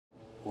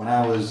When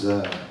I was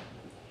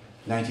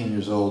 19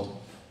 years old,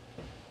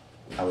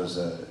 there's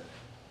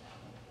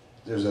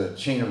a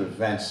chain of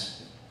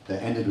events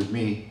that ended with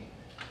me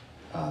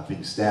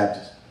being stabbed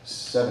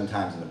 7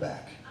 times in the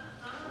back.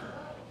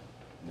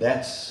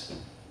 That's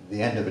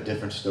the end of a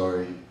different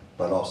story,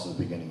 but also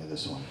the beginning of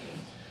this one.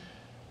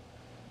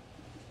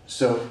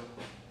 So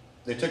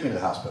they took me to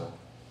the hospital,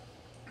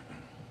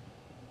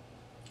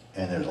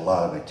 and there's a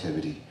lot of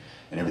activity,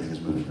 and everything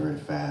was moving very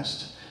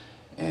fast,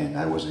 and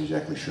I wasn't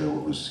exactly sure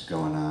what was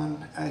going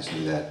on. I just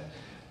knew that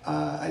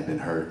I'd been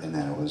hurt and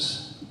that I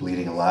was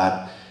bleeding a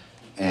lot,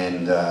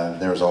 and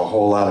there was a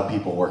whole lot of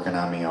people working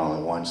on me all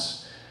at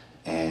once,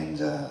 and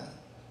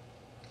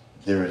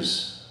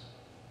there's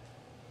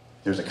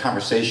a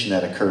conversation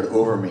that occurred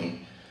over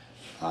me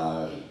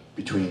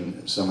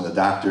between some of the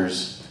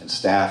doctors and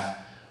staff,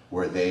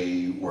 where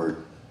they were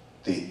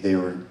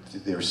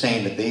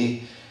saying that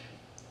they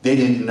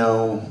didn't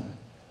know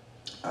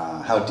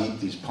how deep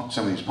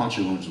some of these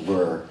puncture wounds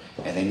were,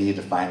 and they needed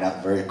to find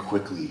out very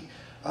quickly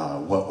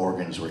what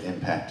organs were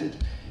impacted,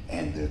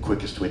 and the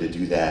quickest way to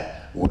do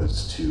that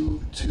was to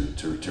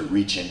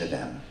reach into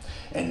them.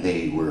 And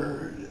they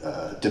were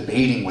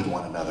debating with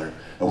one another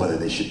on whether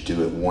they should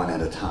do it one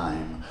at a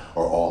time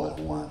or all at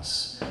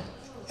once.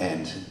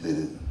 And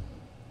the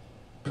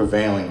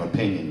prevailing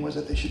opinion was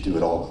that they should do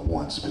it all at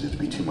once, but it'd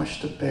be too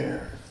much to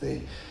bear if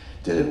they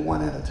did it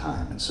one at a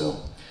time. And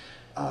so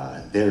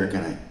they were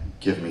going to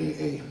give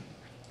me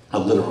a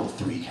literal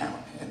 3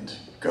 count and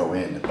go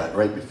in. But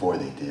right before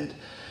they did,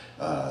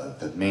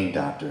 the main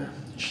doctor,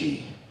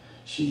 she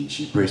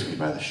braced me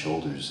by the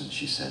shoulders and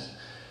she said,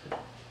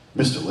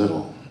 "Mr.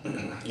 Little,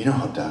 you know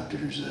how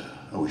doctors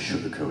always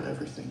sugarcoat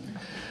everything.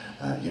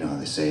 You know,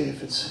 they say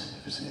if it's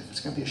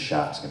going to be a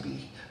shot, it's going to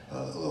be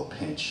a little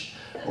pinch,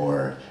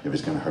 or if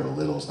it's going to hurt a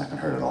little, it's not going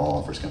to hurt at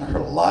all. If it's going to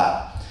hurt a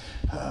lot,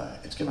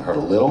 it's going to hurt a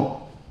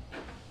little.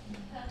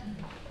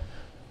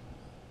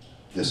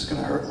 This is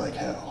going to hurt like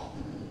hell."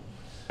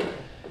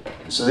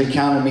 So they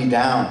counted me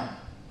down,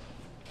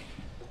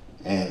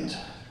 and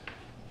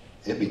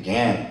it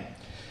began.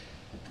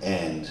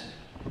 And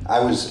I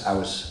was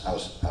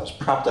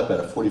propped up at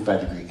a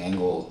 45-degree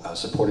angle,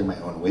 supporting my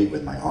own weight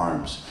with my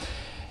arms,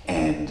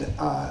 and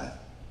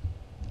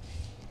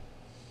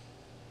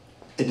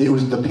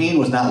the pain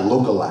was not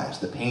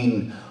localized. The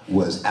pain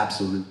was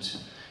absolute,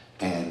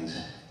 and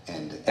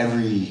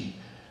every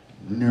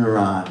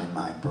neuron in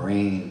my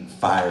brain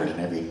fired, and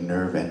every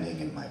nerve ending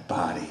in my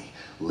body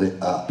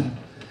lit up,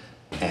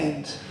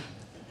 and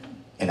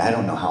I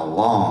don't know how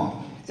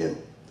long it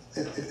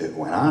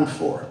went on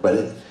for, but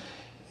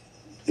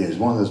it was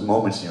one of those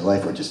moments in your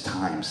life where just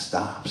time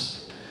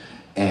stops.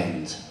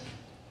 And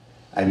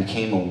I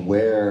became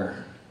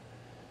aware,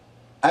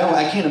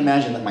 I can't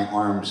imagine that my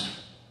arms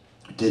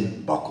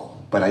didn't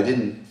buckle, but I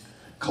didn't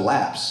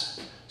collapse.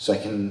 So I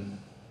can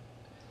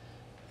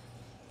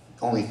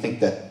only think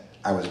that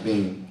I was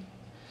being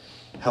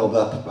held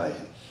up by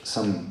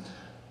some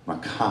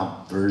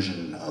macabre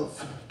version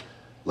of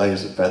light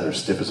as a feather,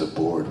 stiff as a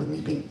board, with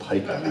me being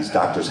piped on these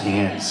doctors'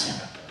 hands.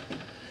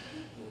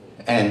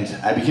 And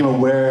I became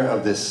aware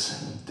of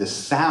this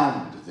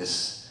sound,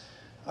 this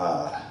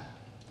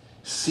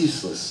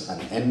ceaseless,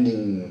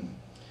 unending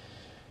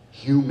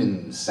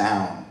human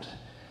sound.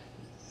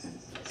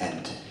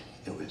 And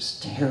it was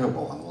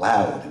terrible and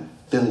loud and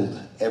filled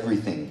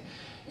everything.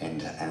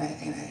 And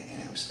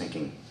I was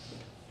thinking,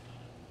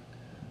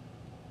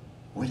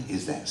 what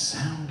is that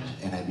sound?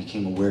 And I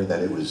became aware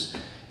that it was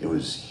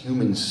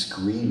human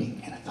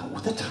screaming. And I thought,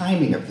 what the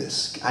timing of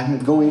this? I'm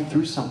going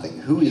through something.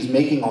 Who is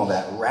making all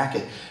that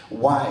racket?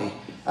 Why?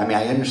 I mean,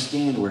 I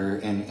understand we're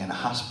in a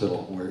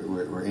hospital,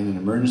 we're in an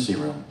emergency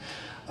room,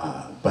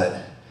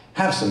 but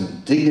have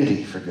some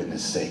dignity, for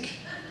goodness sake.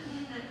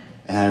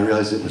 And I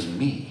realized it was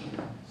me.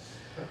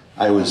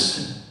 I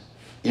was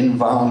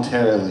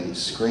involuntarily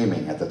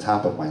screaming at the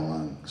top of my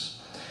lungs.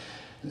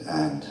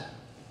 And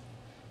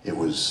it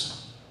was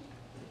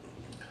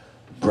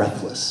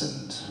breathless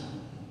and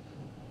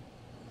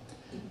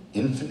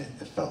infinite,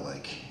 it felt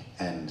like.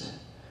 And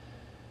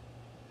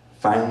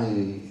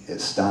finally it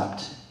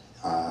stopped.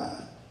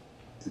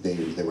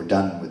 They were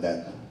done with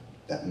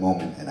that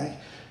moment, and I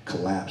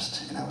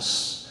collapsed, and I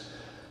was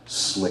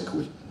slick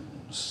with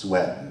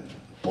sweat and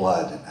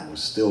blood, and I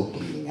was still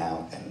bleeding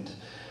out, and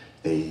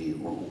they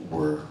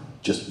were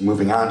just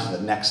moving on to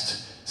the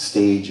next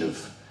stage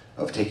of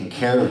taking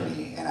care of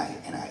me, and I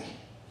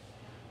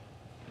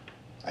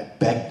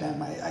begged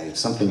them. It's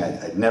something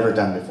I'd never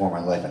done before in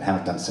my life and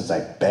haven't done since.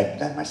 I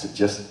begged them. I said,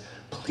 just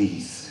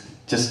please,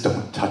 just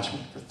don't touch me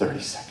for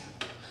 30 seconds.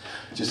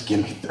 Just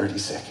give me 30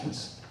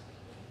 seconds.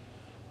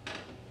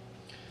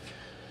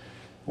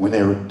 When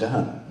they were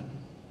done,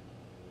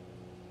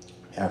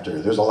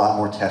 there's a lot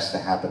more tests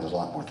that happened, there's a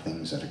lot more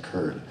things that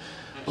occurred,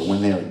 but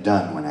when they were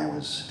done, when I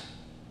was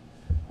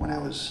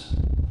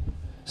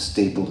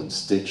stapled and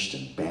stitched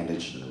and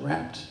bandaged and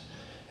wrapped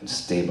and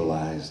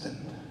stabilized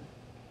and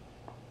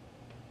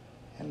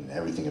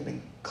everything had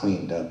been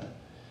cleaned up,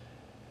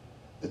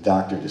 the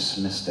doctor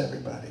dismissed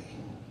everybody.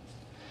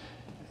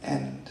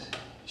 And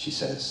she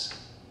says,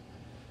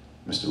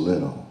 Mr.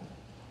 Little,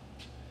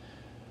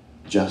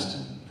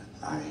 Justin,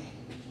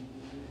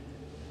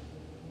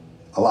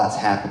 a lot's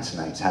happened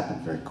tonight. It's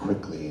happened very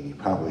quickly, and you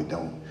probably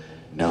don't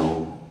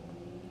know,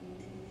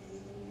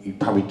 you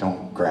probably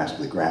don't grasp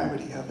the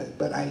gravity of it,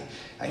 but I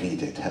need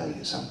to tell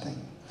you something.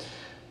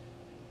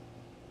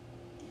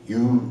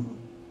 You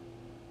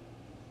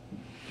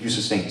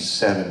sustained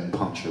 7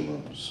 puncture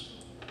wounds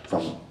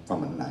from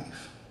a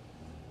knife.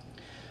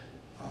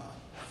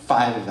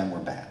 5 of them were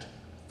bad.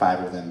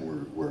 5 of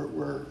them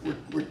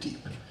were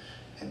deep,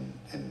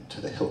 and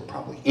to the hilt,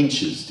 probably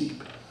inches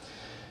deep.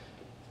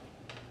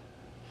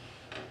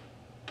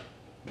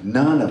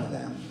 None of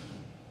them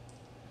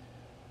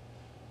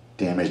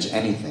damaged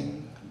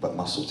anything but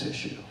muscle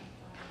tissue.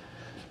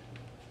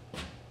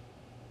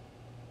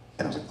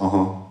 And I was like,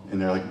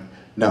 and they're like,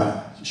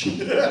 no,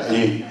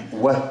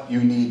 what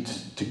you need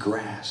to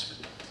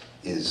grasp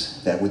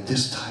is that with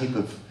this type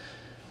of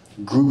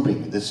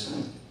grouping,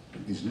 these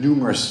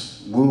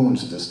numerous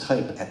wounds of this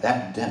type at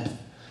that depth,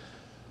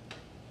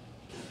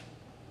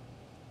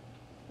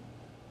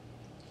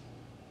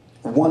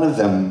 one of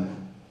them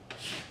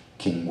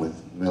came with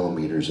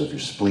millimeters of your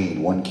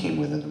spleen, one came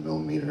within a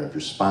millimeter of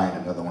your spine,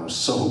 another one was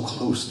so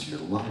close to your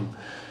lung.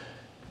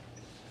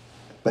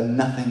 But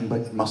nothing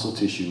but muscle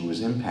tissue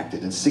was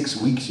impacted. In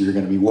 6 weeks, you're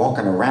going to be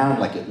walking around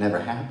like it never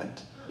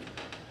happened.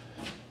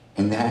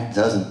 And that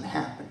doesn't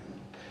happen.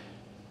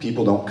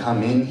 People don't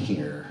come in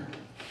here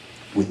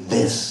with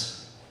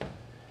this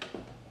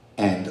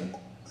and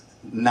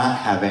not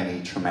have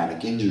any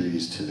traumatic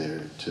injuries to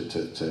their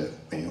to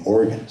any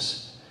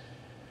organs.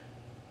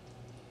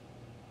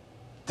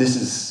 This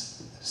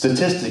is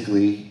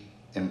statistically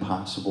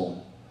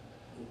impossible,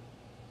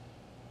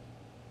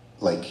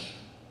 like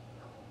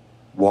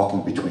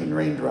walking between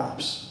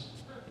raindrops.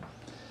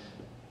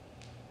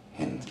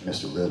 And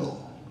Mr.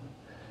 Little,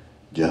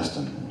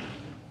 Justin,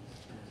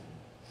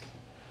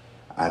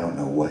 I don't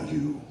know what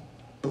you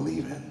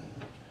believe in,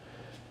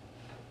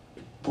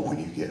 but when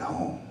you get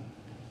home,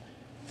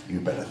 you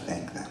better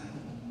thank them.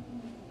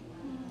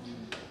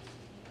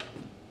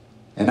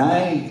 And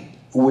I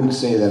wouldn't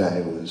say that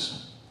I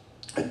was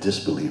a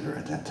disbeliever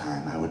at that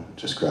time. I would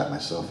describe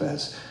myself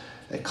as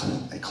a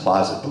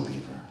closet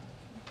believer.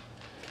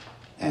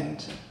 And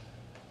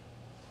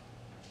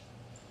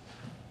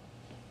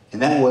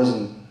that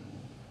wasn't,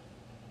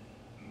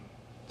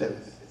 that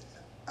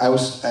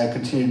I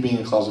continued being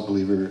a closet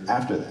believer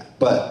after that.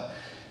 But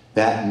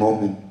that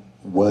moment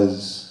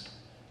was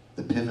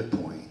the pivot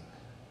point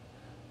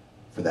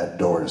for that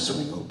door to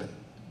swing open.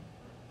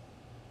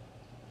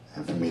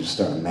 And for me to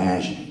start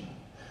imagining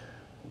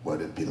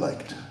what it'd be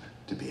like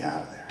to be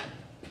out of there.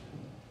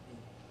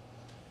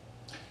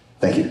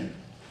 Thank you.